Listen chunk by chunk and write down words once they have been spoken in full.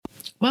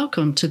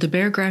Welcome to the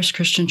Beargrass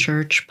Christian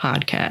Church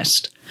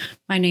podcast.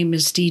 My name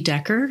is Dee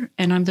Decker,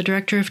 and I'm the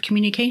Director of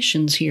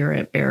Communications here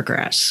at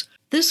Beargrass.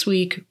 This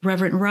week,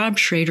 Reverend Rob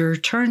Schrader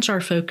turns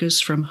our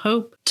focus from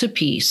hope to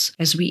peace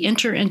as we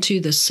enter into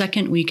the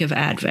second week of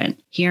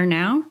Advent. Here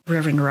now,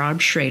 Reverend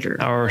Rob Schrader.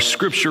 Our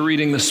scripture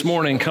reading this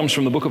morning comes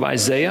from the book of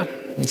Isaiah.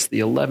 It's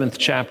the 11th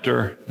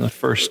chapter, the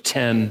first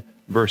 10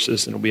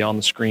 verses, and it'll be on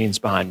the screens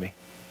behind me.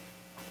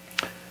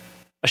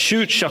 A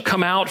shoot shall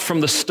come out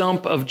from the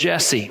stump of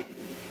Jesse,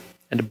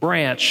 and a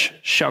branch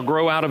shall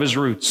grow out of his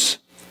roots.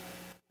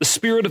 The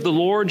Spirit of the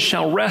Lord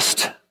shall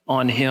rest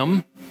on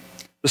him,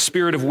 the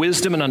Spirit of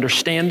wisdom and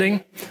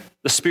understanding,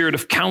 the Spirit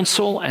of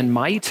counsel and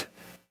might,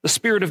 the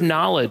Spirit of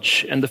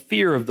knowledge and the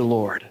fear of the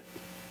Lord.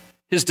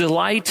 His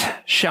delight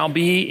shall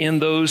be in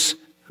those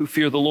who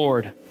fear the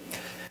Lord.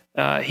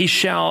 He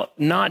shall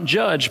not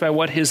judge by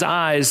what his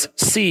eyes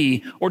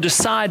see or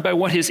decide by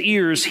what his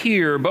ears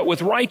hear, but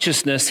with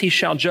righteousness he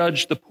shall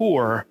judge the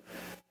poor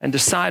and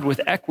decide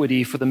with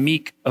equity for the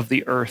meek of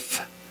the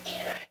earth.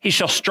 He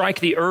shall strike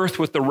the earth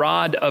with the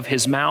rod of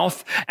his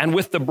mouth, and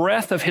with the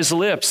breath of his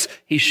lips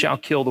he shall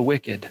kill the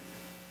wicked.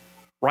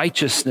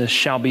 Righteousness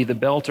shall be the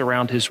belt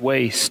around his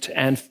waist,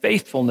 and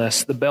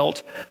faithfulness the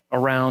belt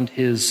around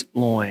his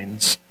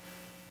loins.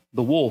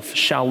 The wolf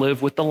shall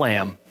live with the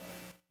lamb.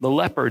 The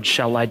leopard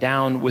shall lie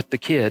down with the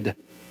kid.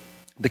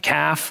 The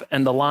calf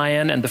and the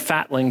lion and the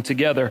fatling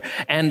together,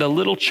 and a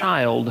little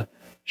child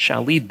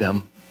shall lead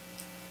them.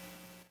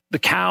 The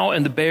cow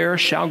and the bear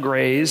shall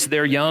graze,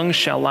 their young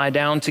shall lie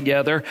down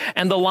together,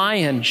 and the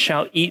lion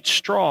shall eat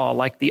straw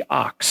like the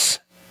ox.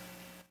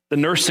 The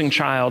nursing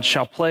child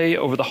shall play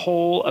over the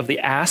hole of the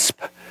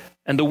asp,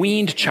 and the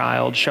weaned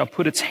child shall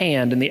put its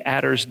hand in the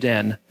adder's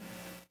den.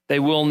 They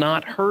will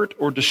not hurt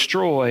or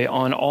destroy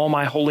on all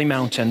my holy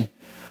mountain,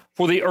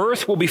 for the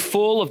earth will be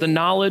full of the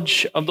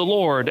knowledge of the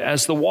Lord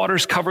as the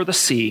waters cover the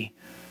sea.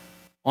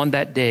 On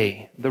that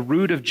day, the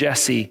root of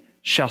Jesse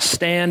shall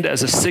stand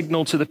as a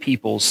signal to the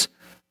peoples.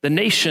 The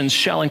nations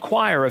shall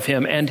inquire of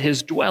him, and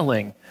his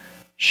dwelling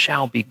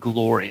shall be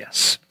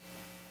glorious.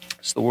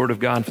 It's the word of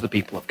God for the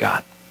people of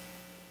God.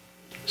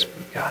 It's the word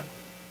of God.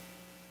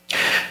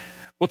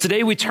 Well,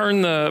 today we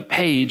turn the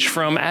page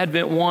from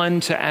Advent 1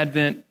 to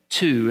Advent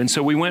 2. And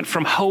so we went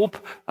from hope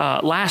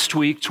last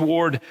week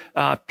toward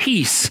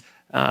peace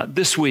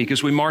this week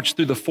as we march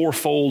through the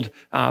fourfold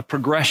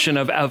progression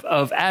of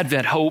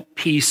Advent: hope,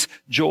 peace,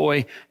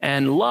 joy,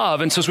 and love.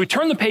 And so as we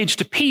turn the page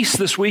to peace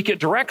this week, it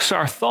directs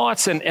our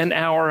thoughts and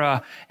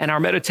our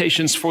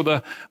meditations for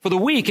the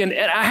week. And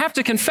I have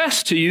to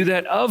confess to you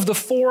that of the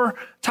four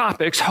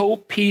topics,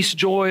 hope, peace,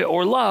 joy,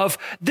 or love,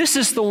 this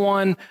is the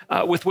one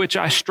with which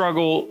I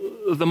struggle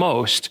the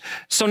most.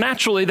 So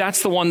naturally,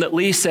 that's the one that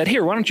Lee said,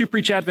 here, why don't you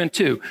preach Advent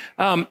 2?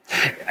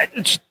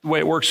 It's the way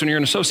it works when you're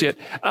an associate.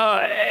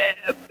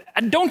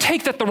 Don't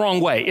take that the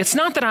wrong way. It's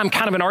not that I'm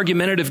kind of an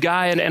argumentative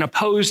guy and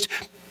opposed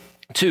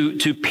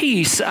to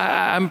peace.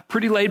 I'm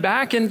pretty laid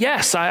back, and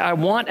yes, I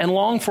want and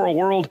long for a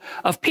world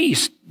of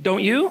peace.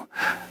 Don't you?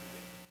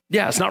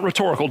 Yeah, it's not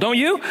rhetorical. Don't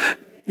you?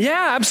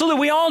 Yeah,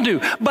 absolutely. We all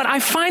do. But I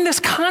find this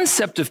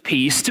concept of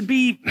peace to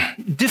be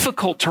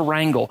difficult to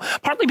wrangle,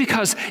 partly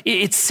because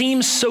it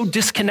seems so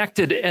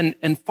disconnected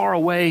and far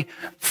away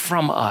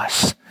from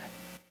us,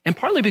 and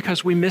partly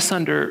because we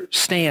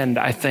misunderstand,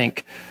 I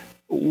think,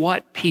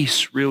 what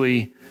peace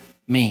really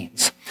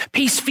means.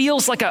 Peace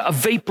feels like a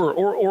vapor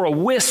or a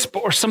wisp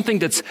or something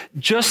that's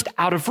just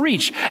out of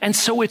reach. And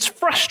so it's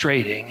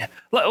frustrating.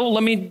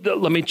 Let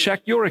me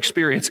check your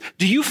experience.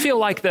 Do you feel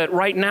like that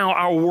right now,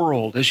 our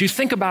world, as you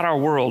think about our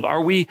world, are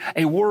we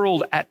a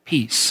world at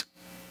peace?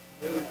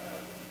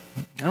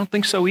 I don't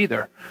think so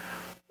either.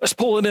 Let's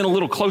pull it in a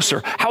little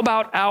closer. How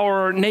about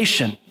our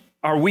nation?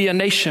 Are we a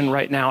nation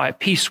right now at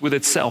peace with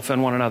itself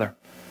and one another?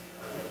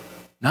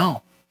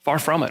 No. Far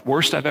from it.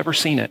 Worst I've ever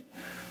seen it.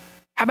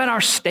 How about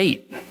our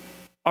state?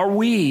 Are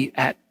we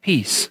at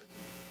peace?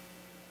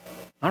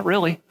 Not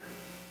really.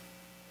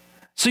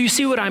 So you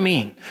see what I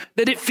mean?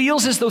 That it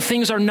feels as though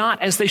things are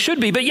not as they should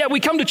be, but yet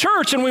we come to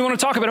church and we want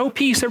to talk about,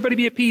 peace, everybody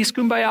be at peace,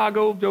 kumbaya,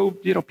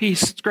 go,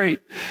 peace, it's great.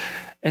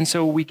 And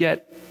so we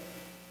get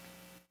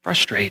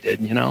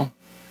frustrated,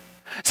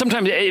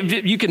 Sometimes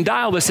you can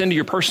dial this into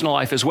your personal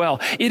life as well.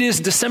 It is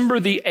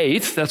December the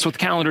 8th. That's what the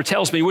calendar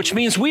tells me, which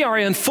means we are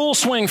in full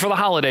swing for the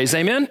holidays.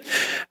 Amen.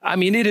 I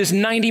mean, it is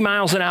 90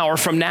 miles an hour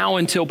from now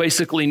until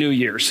basically New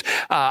Year's.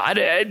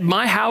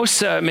 My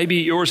house, maybe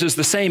yours is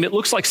the same. It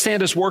looks like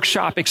Santa's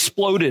workshop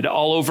exploded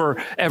all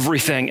over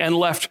everything and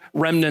left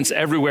remnants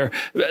everywhere.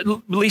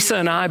 Lisa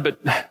and I,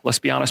 but let's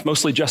be honest,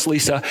 mostly just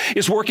Lisa,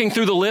 is working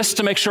through the list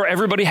to make sure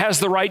everybody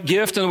has the right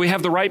gift and we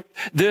have the right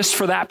this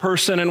for that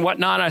person and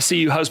whatnot. I see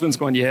you husbands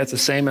going, yeah, it's the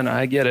same, and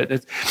I get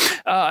it.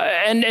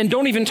 And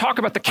don't even talk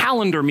about the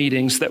calendar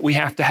meetings that we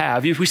have to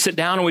have. If we sit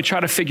down and we try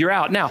to figure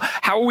out, now,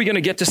 how are we going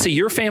to get to see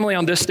your family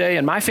on this day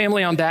and my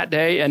family on that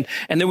day? And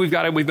then we've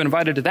been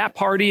invited to that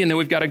party, and then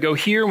we've got to go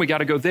here, and we got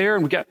to go there,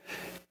 and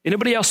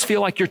anybody else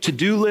feel like your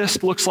to-do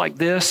list looks like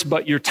this,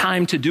 but your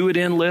time to do it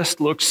in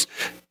list looks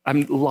A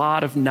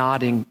lot of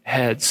nodding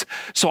heads.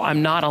 So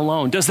I'm not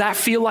alone. Does that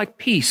feel like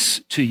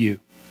peace to you?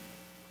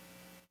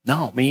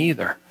 No, me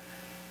either.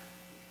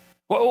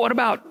 Well, what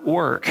about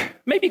work?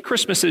 Maybe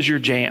Christmas is your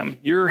jam.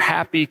 You're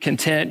happy,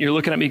 content. You're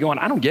looking at me going,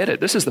 I don't get it.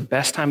 This is the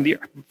best time of the year.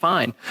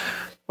 Fine.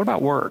 What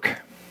about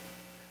work?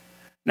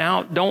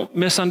 Now, don't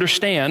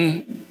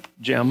misunderstand,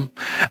 Jim.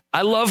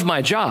 I love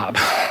my job.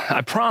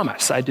 I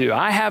promise I do.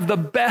 I have the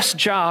best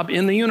job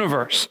in the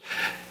universe.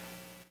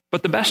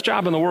 But the best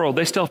job in the world,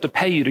 they still have to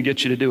pay you to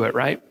get you to do it,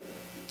 right?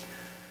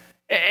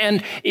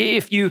 And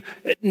if you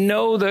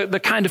know the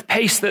kind of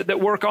pace that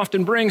work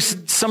often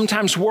brings,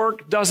 sometimes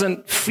work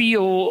doesn't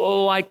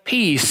feel like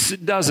peace,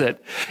 does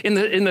it?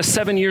 In the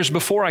 7 years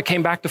before I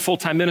came back to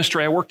full-time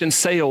ministry, I worked in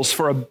sales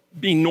for a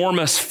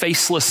enormous,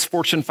 faceless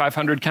Fortune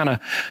 500 kind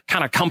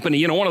of company.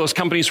 You know, one of those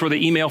companies where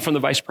the email from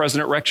the vice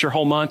president wrecks your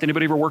whole month.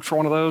 Anybody ever worked for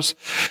one of those?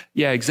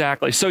 Yeah,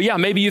 exactly. So yeah,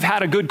 maybe you've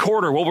had a good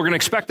quarter. Well, we're going to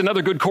expect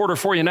another good quarter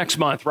for you next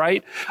month,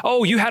 right?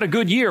 Oh, you had a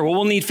good year. Well,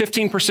 we'll need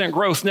 15%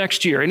 growth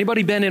next year.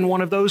 Anybody been in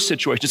one of those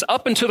situations?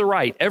 Up and to the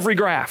right, every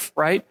graph,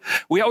 right?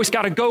 We always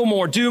got to go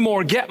more, do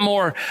more, get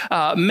more,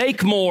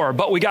 make more,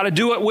 but we got to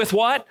do it with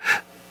what?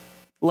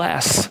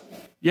 Less.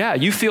 Yeah,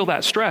 you feel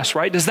that stress,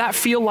 right? Does that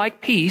feel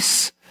like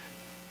peace?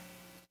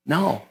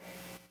 No,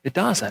 it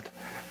doesn't.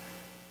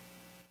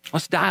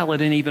 Let's dial it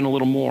in even a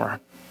little more.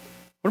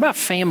 What about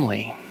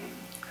family?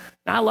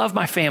 Now, I love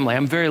my family.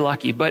 I'm very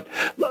lucky, but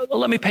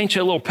let me paint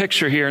you a little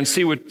picture here and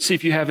see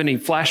if you have any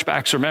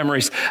flashbacks or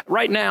memories.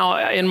 Right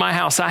now in my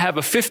house, I have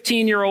a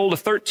 15-year-old, a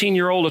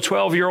 13-year-old, a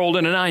 12-year-old,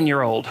 and a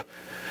 9-year-old.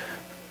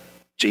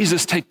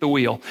 Jesus, take the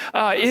wheel.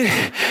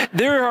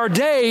 There are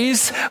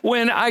days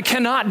when I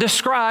cannot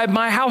describe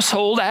my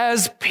household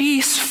as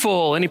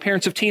peaceful. Any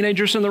parents of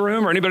teenagers in the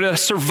room or anybody that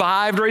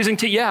survived raising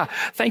Yeah,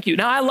 thank you.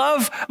 Now, I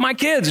love my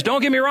kids.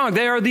 Don't get me wrong.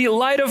 They are the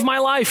light of my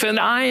life, and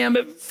I am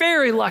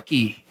very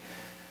lucky.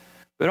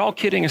 But all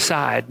kidding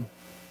aside,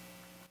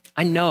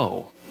 I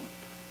know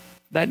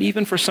that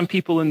even for some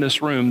people in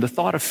this room, the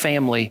thought of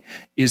family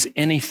is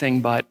anything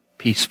but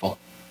peaceful.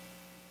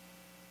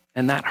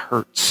 And that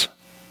hurts.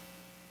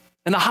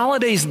 And the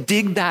holidays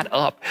dig that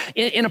up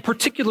in a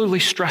particularly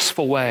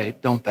stressful way,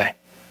 don't they?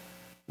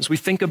 As we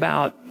think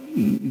about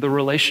the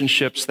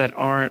relationships that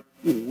aren't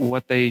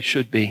what they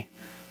should be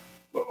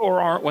or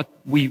aren't what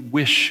we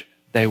wish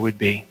they would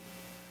be.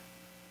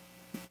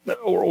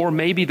 Or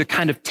maybe the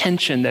kind of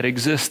tension that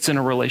exists in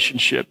a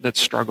relationship that's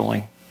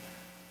struggling.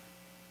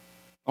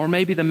 Or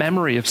maybe the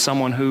memory of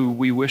someone who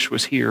we wish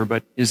was here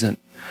but isn't.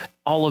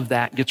 All of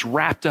that gets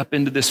wrapped up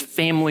into this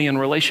family and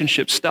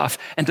relationship stuff.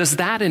 And does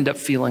that end up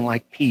feeling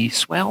like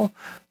peace? Well,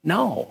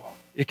 no.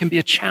 It can be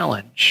a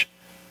challenge.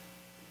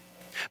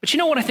 But you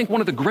know what I think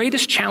one of the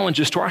greatest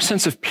challenges to our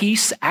sense of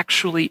peace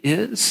actually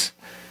is?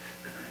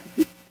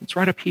 It's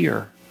right up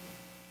here.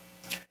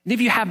 Any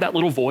of you have that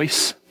little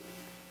voice?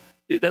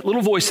 That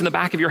little voice in the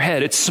back of your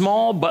head. It's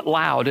small but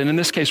loud. And in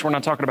this case, we're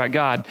not talking about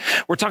God.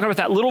 We're talking about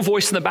that little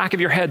voice in the back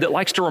of your head that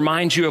likes to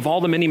remind you of all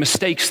the many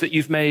mistakes that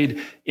you've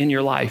made in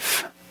your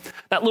life.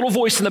 That little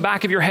voice in the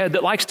back of your head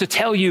that likes to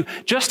tell you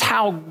just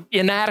how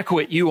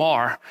inadequate you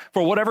are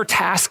for whatever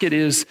task it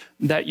is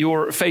that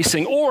you're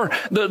facing. Or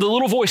the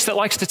little voice that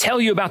likes to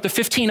tell you about the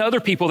 15 other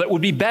people that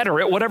would be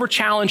better at whatever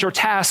challenge or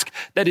task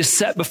that is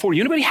set before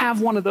you. Anybody have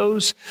one of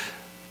those?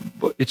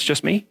 It's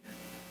just me?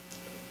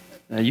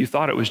 You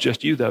thought it was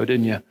just you, though,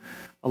 didn't you?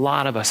 A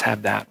lot of us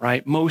have that,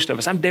 right? Most of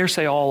us, I dare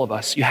say all of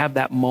us, you have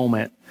that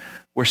moment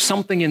where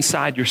something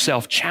inside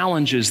yourself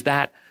challenges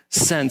that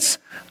sense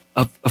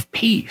of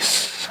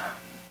peace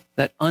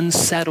that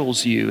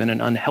unsettles you in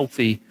an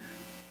unhealthy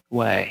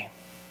way.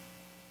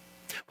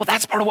 Well,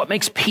 that's part of what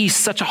makes peace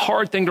such a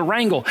hard thing to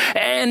wrangle.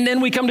 And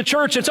then we come to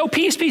church and it's, oh,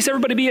 peace, peace,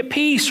 everybody be at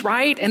peace,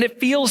 right? And it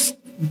feels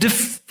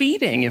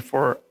defeating if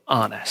we're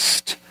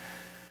honest.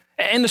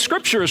 And the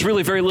scripture is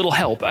really very little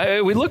help.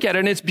 We look at it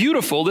and it's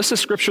beautiful. This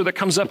is scripture that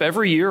comes up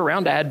every year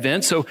around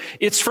Advent. So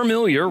it's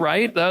familiar,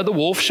 right? The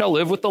wolf shall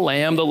live with the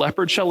lamb. The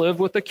leopard shall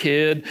live with the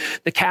kid.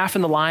 The calf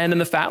and the lion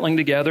and the fatling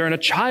together. And a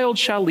child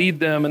shall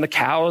lead them. And the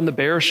cow and the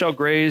bear shall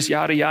graze,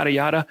 yada, yada,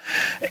 yada.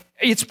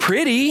 It's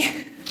pretty.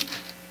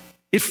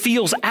 It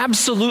feels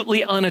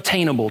absolutely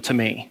unattainable to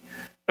me.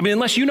 I mean,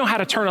 unless you know how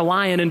to turn a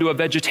lion into a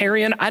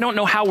vegetarian, I don't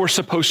know how we're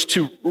supposed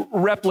to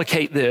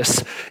replicate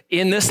this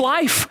in this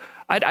life.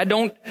 I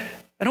don't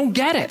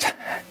get it.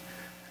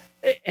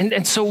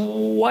 And so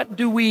what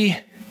do we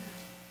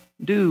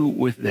do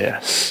with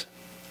this?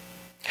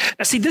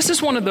 Now, see, this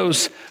is one of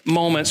those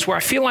moments where I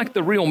feel like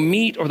the real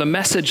meat or the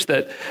message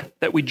that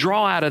we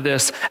draw out of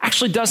this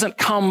actually doesn't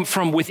come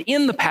from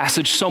within the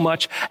passage so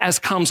much as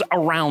comes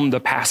around the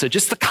passage.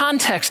 It's the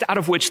context out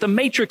of which, the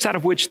matrix out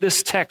of which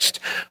this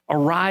text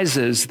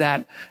arises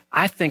that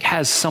I think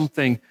has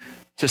something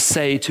to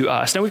say to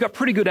us. Now, we've got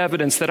pretty good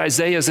evidence that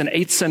Isaiah is an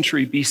 8th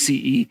century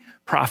BCE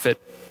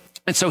prophet.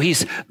 And so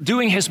he's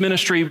doing his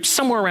ministry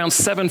somewhere around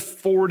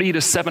 740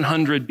 to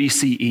 700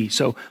 BCE,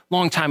 so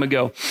long time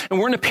ago. And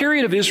we're in a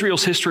period of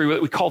Israel's history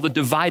that we call the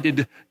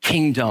divided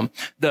kingdom.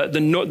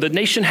 The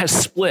nation has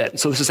split.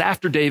 So this is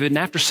after David and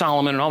after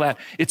Solomon and all that.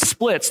 It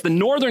splits. The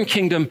northern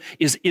kingdom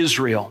is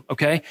Israel,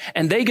 okay?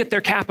 And they get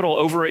their capital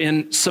over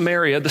in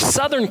Samaria. The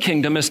southern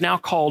kingdom is now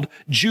called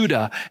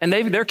Judah, and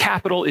their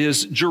capital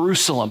is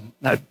Jerusalem.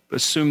 I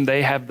assume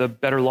they have the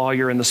better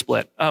lawyer in the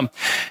split.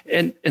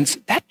 And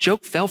that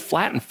joke fell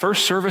flat in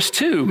first service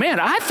too. Man,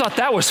 I thought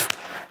that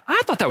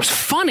was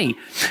funny.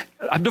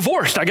 I'm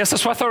divorced. I guess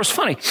that's why I thought it was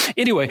funny.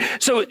 Anyway,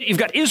 so you've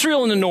got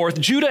Israel in the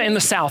north, Judah in the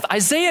south.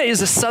 Isaiah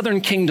is a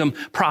southern kingdom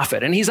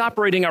prophet, and he's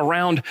operating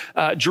around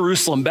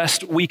Jerusalem,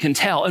 best we can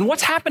tell. And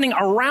what's happening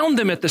around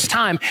them at this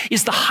time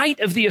is the height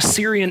of the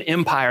Assyrian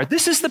Empire.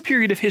 This is the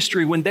period of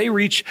history when they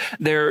reach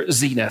their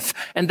zenith,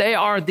 and they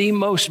are the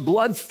most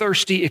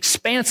bloodthirsty,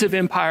 expansive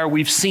empire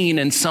we've seen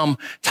in some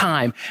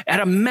time.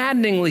 At a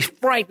maddeningly,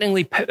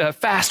 frighteningly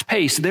fast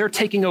pace, they're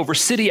taking over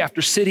city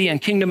after city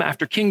and kingdom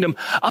after kingdom,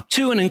 up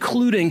to and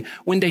including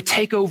when they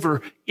take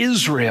over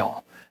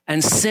Israel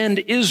and send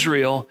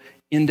Israel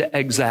into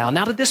exile.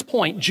 Now, to this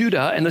point,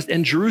 Judah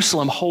and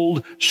Jerusalem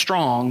hold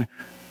strong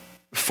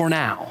for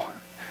now.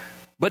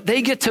 But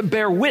they get to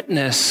bear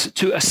witness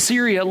to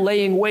Assyria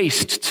laying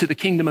waste to the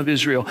kingdom of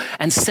Israel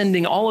and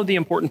sending all of the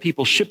important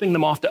people, shipping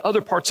them off to other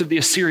parts of the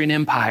Assyrian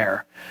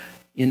Empire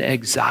in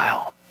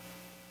exile.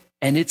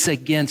 And it's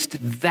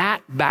against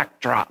that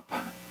backdrop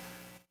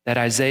that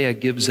Isaiah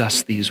gives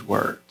us these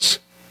words.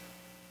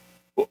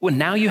 Well,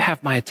 now you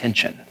have my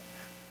attention.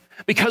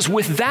 Because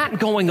with that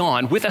going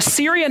on, with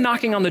Assyria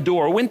knocking on the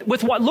door,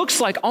 with what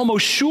looks like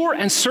almost sure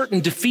and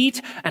certain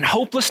defeat and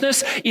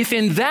hopelessness, if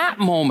in that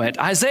moment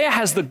Isaiah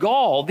has the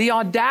gall, the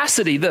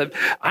audacity,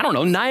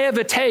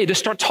 naivete to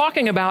start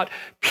talking about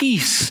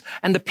peace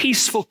and the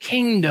peaceful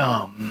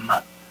kingdom,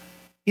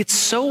 it's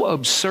so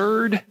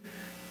absurd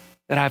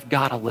that I've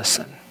got to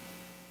listen.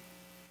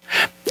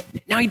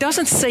 Now, he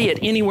doesn't say it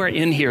anywhere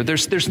in here.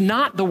 There's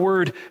not the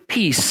word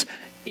peace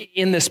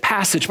in this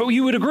passage, but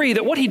you would agree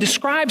that what he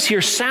describes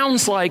here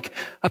sounds like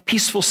a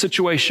peaceful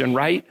situation,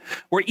 right?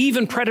 Where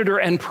even predator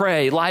and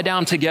prey lie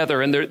down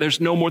together and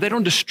there's no more, they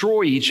don't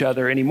destroy each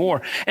other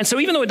anymore. And so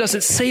even though it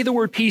doesn't say the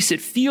word peace,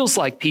 it feels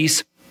like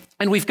peace.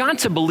 And we've got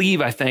to believe,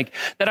 I think,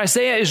 that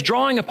Isaiah is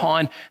drawing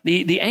upon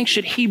the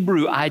ancient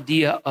Hebrew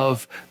idea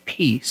of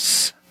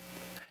peace.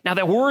 Now,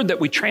 that word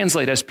that we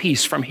translate as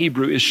peace from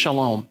Hebrew is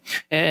shalom.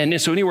 And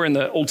so anywhere in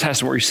the Old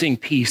Testament where you're seeing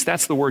peace,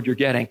 that's the word you're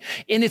getting.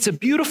 And it's a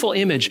beautiful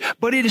image,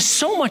 but it is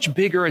so much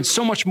bigger and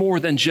so much more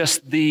than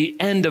just the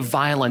end of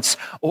violence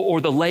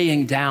or the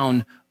laying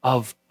down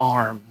of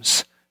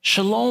arms.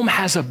 Shalom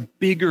has a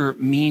bigger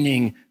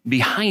meaning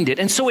behind it.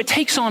 And so it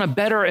takes on a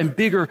better and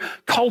bigger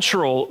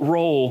cultural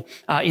role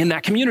in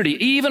that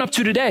community. Even up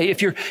to today,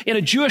 if you're in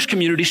a Jewish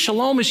community,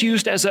 shalom is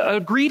used as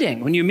a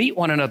greeting when you meet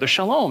one another.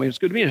 Shalom, it's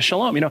good to meet you,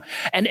 shalom,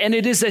 And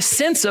it is a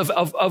sense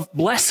of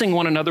blessing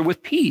one another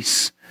with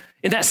peace.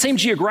 In that same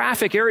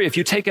geographic area, if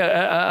you take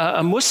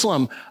a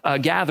Muslim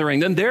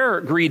gathering, then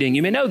their greeting,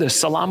 you may know this,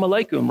 salam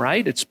alaikum,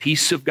 right? It's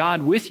peace of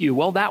God with you.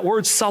 Well, that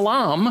word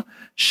salam,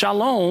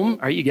 shalom, all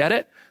right, you get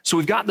it? So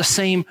we've got the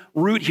same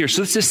root here.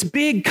 So it's this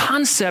big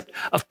concept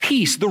of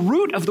peace. The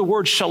root of the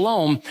word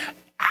shalom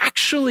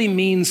actually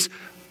means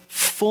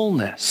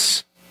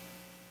fullness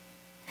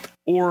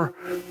or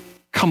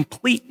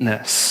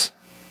completeness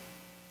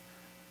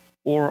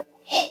or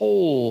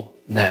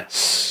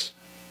wholeness.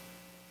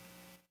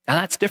 Now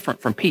that's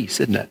different from peace,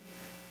 isn't it?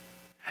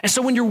 And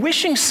so when you're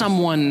wishing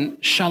someone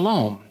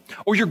shalom,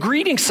 or you're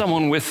greeting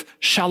someone with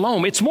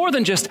shalom, it's more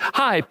than just,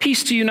 hi,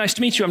 peace to you, nice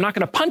to meet you, I'm not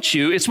going to punch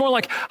you. It's more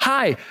like,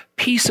 hi,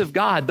 peace of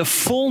God, the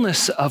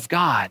fullness of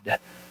God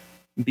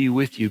be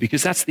with you.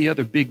 Because that's the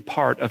other big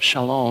part of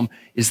shalom,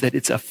 is that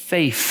it's a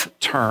faith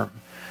term.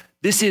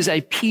 This is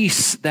a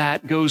peace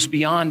that goes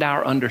beyond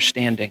our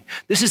understanding.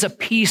 This is a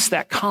peace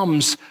that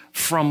comes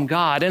from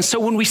God. And so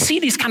when we see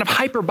these kind of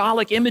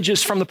hyperbolic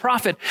images from the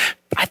prophet,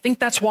 I think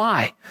that's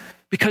why.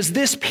 Because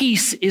this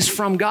peace is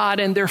from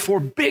God and therefore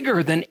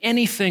bigger than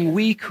anything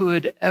we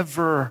could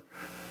ever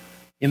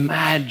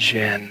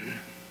imagine.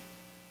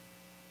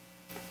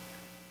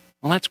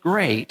 Well, that's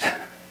great.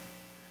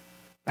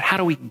 But how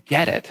do we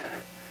get it?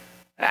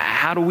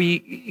 How do we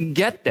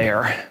get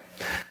there?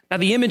 Now,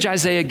 the image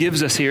Isaiah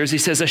gives us here is he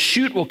says, a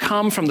shoot will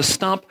come from the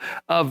stump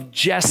of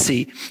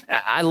Jesse.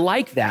 I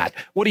like that.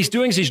 What he's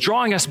doing is he's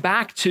drawing us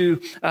back to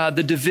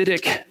the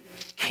Davidic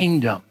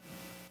kingdom.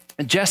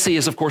 Jesse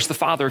is, of course, the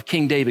father of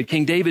King David.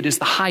 King David is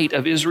the height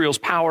of Israel's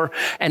power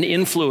and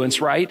influence,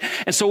 right?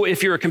 And so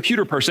if you're a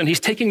computer person, he's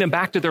taking them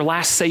back to their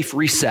last safe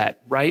reset,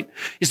 right?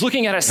 He's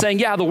looking at it saying,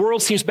 yeah, the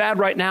world seems bad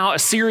right now.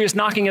 Assyria is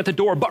knocking at the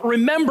door, but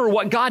remember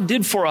what God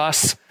did for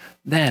us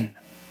then.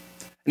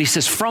 And he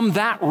says, from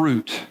that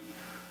root,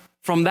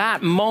 from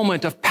that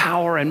moment of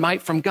power and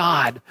might from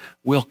God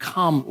will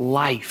come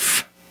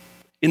life.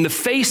 In the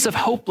face of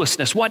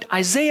hopelessness, what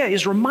Isaiah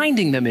is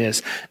reminding them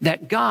is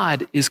that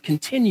God is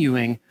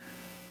continuing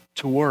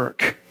to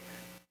work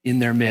in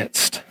their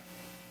midst.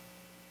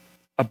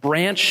 A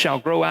branch shall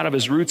grow out of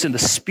his roots, and the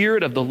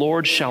Spirit of the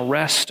Lord shall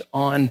rest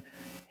on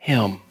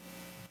him.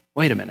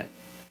 Wait a minute.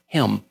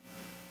 Him.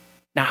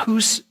 Now,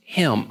 who's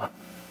him?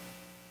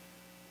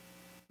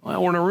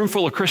 Well, we're in a room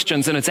full of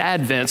Christians and it's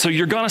Advent, so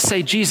you're going to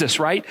say Jesus,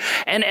 right?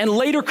 And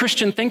later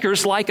Christian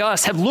thinkers like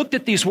us have looked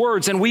at these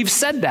words and we've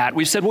said that.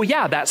 We've said, well,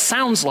 yeah, that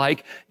sounds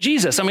like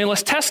Jesus. I mean,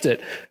 let's test it.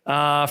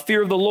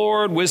 Fear of the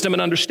Lord, wisdom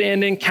and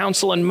understanding,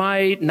 counsel and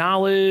might,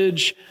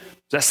 knowledge.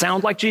 Does that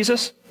sound like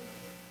Jesus?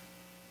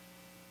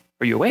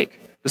 Are you awake?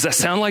 Does that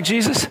sound like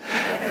Jesus?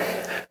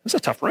 It's a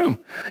tough room.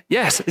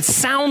 Yes, it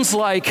sounds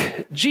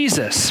like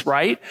Jesus,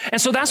 right? And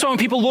so that's why when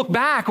people look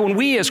back, when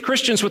we as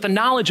Christians with the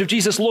knowledge of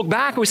Jesus look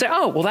back, we say,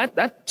 oh, well,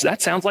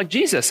 that sounds like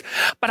Jesus.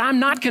 But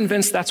I'm not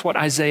convinced that's what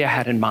Isaiah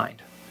had in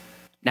mind.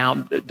 Now,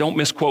 don't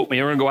misquote me.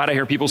 We're going to go out of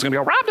here. People's going to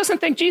go, Rob doesn't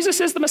think Jesus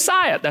is the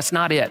Messiah. That's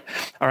not it.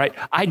 All right.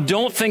 I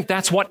don't think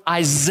that's what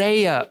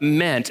Isaiah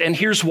meant. And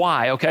here's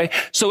why, okay?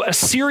 So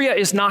Assyria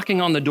is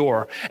knocking on the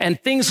door and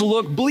things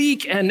look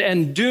bleak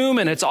and doom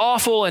and it's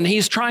awful. And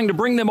he's trying to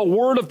bring them a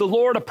word of the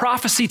Lord, a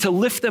prophecy to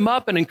lift them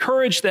up and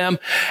encourage them.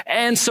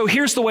 And so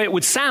here's the way it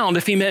would sound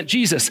if he meant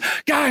Jesus.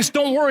 Guys,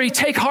 don't worry.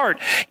 Take heart.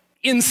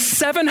 In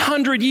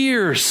 700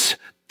 years,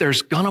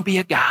 there's going to be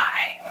a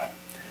guy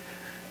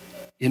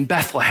in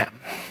Bethlehem.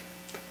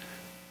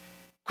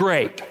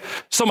 Great.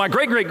 So my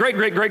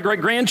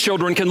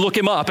great-great-great-great-great-great-grandchildren can look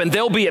him up and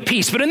they'll be at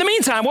peace. But in the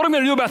meantime, what am I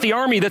going to do about the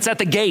army that's at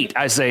the gate,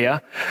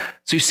 Isaiah?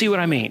 So you see what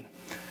I mean?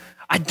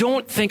 I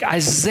don't think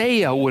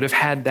Isaiah would have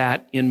had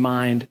that in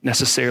mind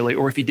necessarily,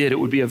 or if he did, it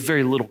would be of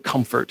very little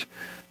comfort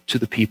to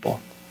the people.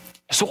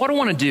 So what I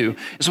want to do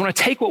is I want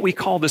to take what we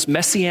call this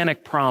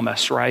messianic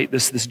promise, right?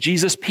 This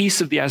Jesus piece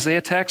of the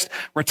Isaiah text.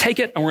 We're going to take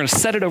it and we're going to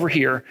set it over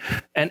here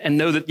and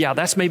know that, yeah,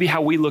 that's maybe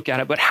how we look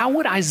at it. But how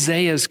would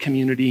Isaiah's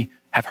community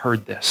have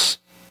heard this?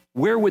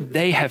 Where would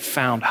they have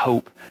found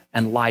hope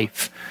and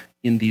life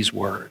in these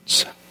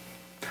words?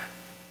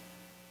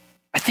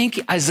 I think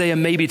Isaiah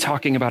may be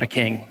talking about a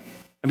king.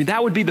 I mean,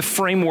 that would be the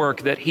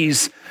framework that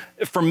he's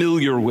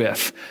familiar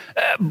with.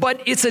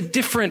 But it's a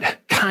different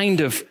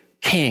kind of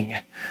king.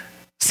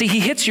 See,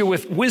 he hits you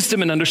with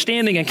wisdom and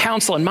understanding and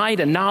counsel and might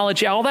and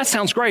knowledge. Yeah, all that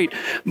sounds great.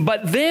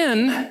 But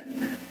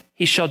then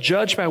he shall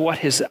judge by what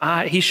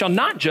he shall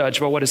not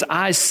judge by what his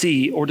eyes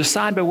see or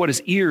decide by what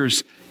his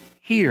ears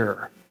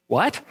hear.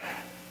 What?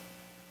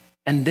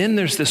 And then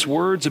there's this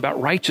words about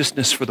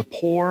righteousness for the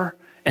poor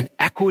and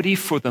equity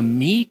for the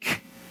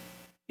meek.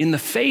 In the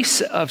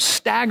face of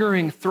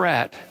staggering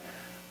threat,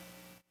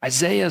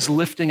 Isaiah is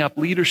lifting up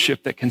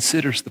leadership that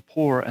considers the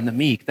poor and the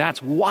meek.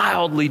 That's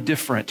wildly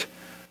different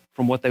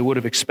from what they would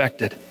have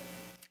expected.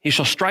 He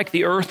shall strike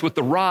the earth with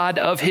the rod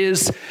of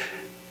his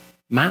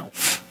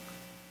mouth.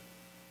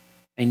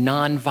 A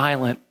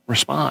nonviolent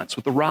response.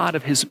 With the rod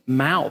of his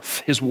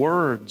mouth, his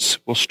words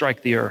will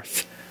strike the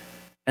earth.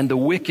 And the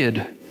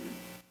wicked,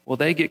 well,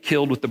 they get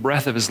killed with the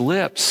breath of his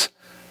lips.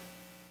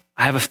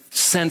 I have a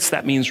sense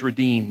that means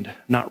redeemed,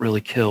 not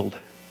really killed.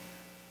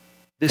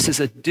 This is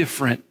a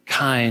different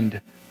kind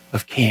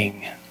of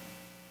king.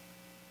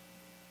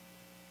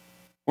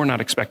 We're not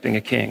expecting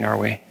a king, are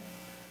we?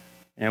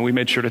 And we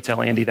made sure to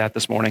tell Andy that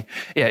this morning.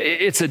 Yeah,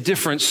 it's a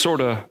different sort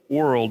of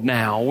world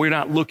now. We're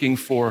not looking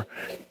for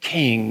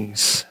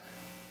kings.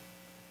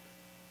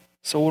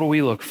 So what do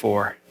we look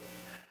for?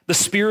 The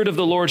Spirit of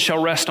the Lord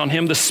shall rest on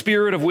him, the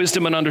Spirit of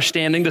wisdom and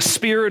understanding, the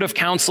Spirit of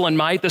counsel and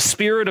might, the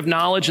Spirit of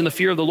knowledge and the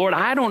fear of the Lord.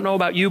 I don't know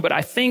about you, but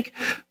I think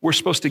we're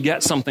supposed to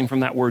get something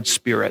from that word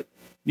Spirit.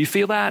 You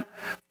feel that?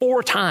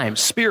 4 times,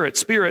 Spirit,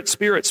 Spirit,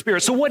 Spirit,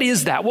 Spirit. So what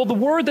is that? Well, the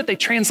word that they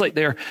translate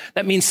there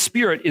that means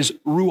Spirit is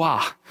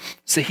ruach.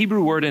 It's a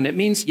Hebrew word and it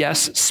means,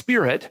 yes,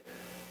 Spirit,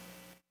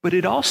 but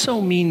it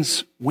also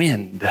means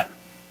wind.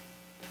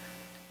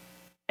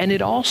 And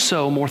it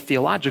also, more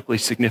theologically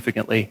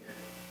significantly,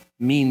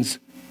 means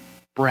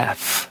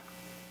breath.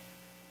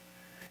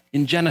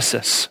 In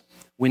Genesis,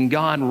 when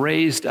God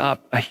raised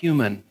up a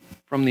human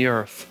from the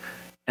earth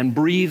and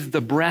breathed the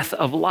breath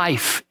of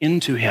life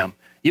into him,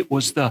 it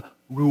was the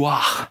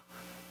ruach,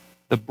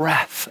 the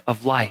breath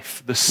of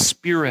life, the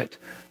Spirit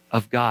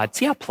of God.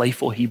 See how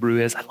playful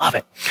Hebrew is? I love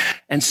it.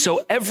 And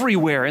so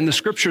everywhere in the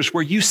scriptures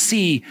where you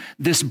see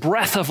this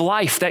breath of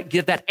life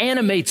that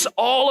animates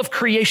all of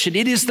creation,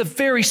 it is the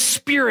very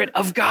Spirit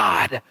of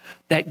God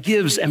that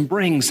gives and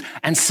brings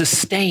and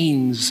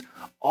sustains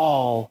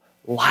all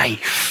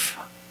life.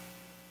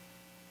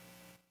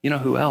 You know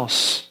who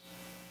else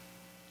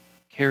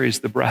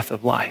carries the breath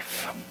of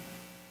life?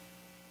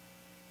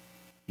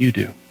 You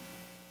do.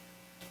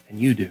 And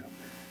you do.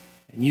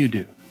 And you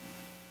do.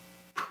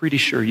 Pretty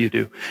sure you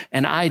do.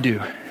 And I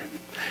do.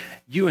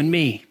 You and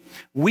me.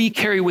 We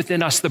carry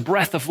within us the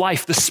breath of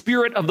life. The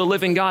Spirit of the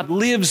living God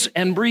lives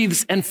and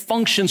breathes and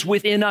functions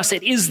within us.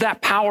 It is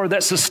that power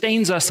that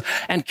sustains us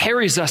and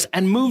carries us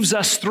and moves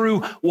us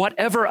through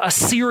whatever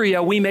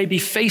Assyria we may be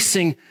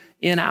facing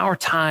in our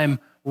time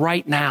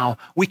right now.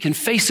 We can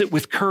face it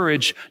with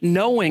courage,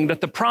 knowing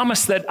that the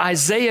promise that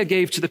Isaiah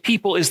gave to the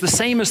people is the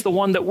same as the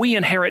one that we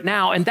inherit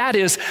now, and that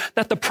is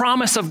that the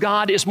promise of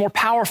God is more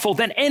powerful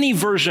than any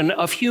version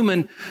of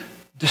human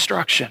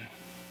destruction.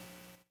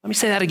 Let me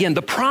say that again.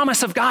 The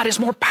promise of God is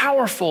more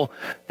powerful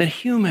than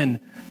human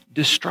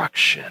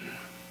destruction.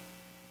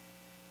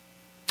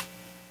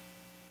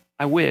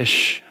 I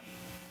wish,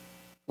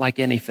 like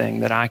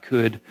anything, that I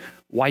could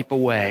wipe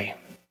away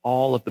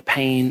all of the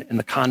pain and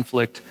the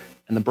conflict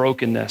and the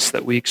brokenness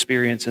that we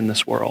experience in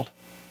this world.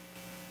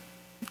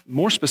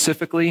 More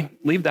specifically,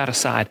 leave that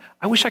aside.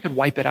 I wish I could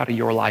wipe it out of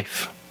your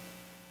life,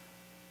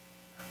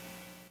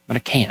 but I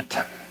can't.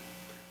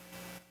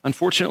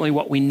 Unfortunately,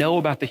 what we know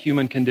about the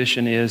human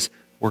condition is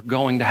we're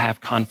going to have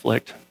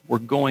conflict. We're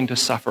going to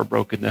suffer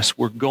brokenness.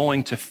 We're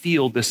going to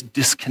feel this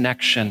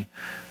disconnection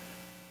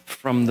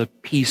from the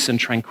peace and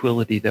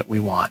tranquility that we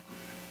want.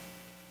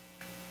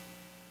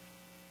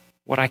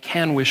 What I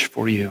can wish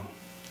for you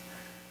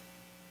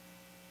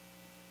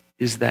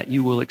is that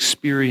you will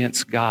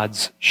experience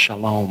God's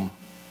shalom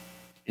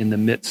in the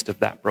midst of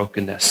that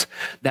brokenness.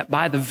 That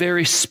by the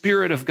very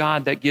Spirit of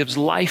God that gives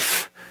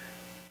life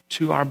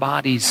to our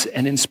bodies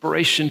and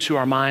inspiration to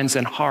our minds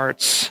and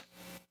hearts,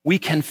 we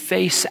can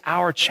face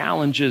our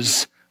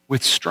challenges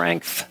with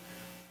strength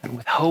and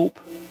with hope.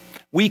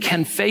 We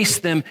can face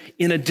them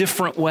in a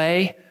different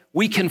way.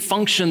 We can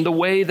function the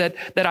way that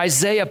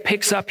Isaiah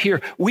picks up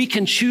here. We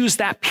can choose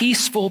that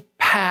peaceful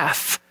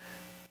path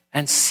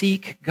and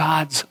seek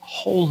God's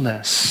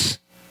wholeness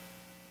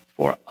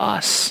for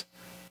us,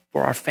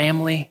 for our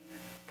family,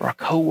 for our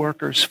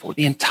coworkers, for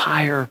the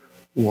entire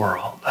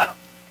world.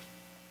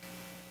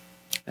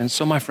 And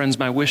so, my friends,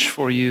 my wish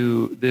for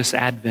you this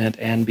Advent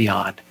and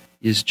beyond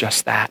is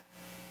just that.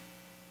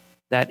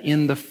 That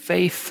in the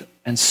faith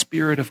and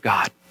Spirit of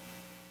God,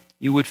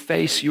 you would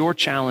face your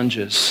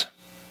challenges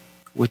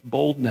with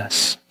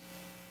boldness,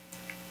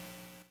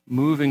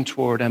 moving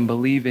toward and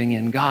believing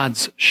in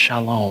God's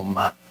shalom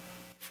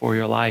for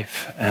your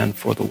life and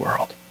for the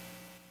world.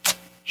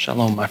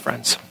 Shalom, my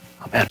friends.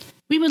 Amen.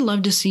 We would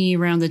love to see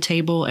you around the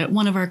table at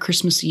one of our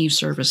Christmas Eve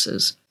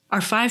services.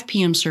 Our 5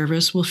 p.m.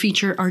 service will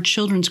feature our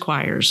children's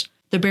choirs.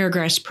 The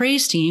Beargrass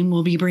Praise Team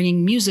will be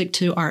bringing music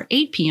to our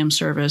 8 p.m.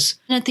 service,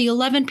 and at the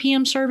 11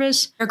 p.m.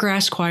 service,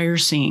 Beargrass Choir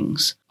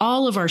sings.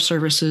 All of our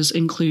services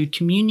include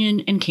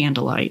communion and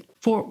candlelight.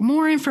 For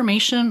more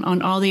information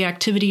on all the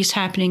activities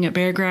happening at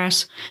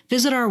Beargrass,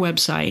 visit our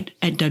website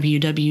at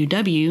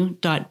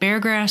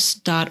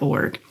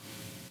www.beargrass.org.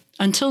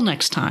 Until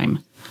next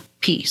time,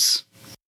 peace.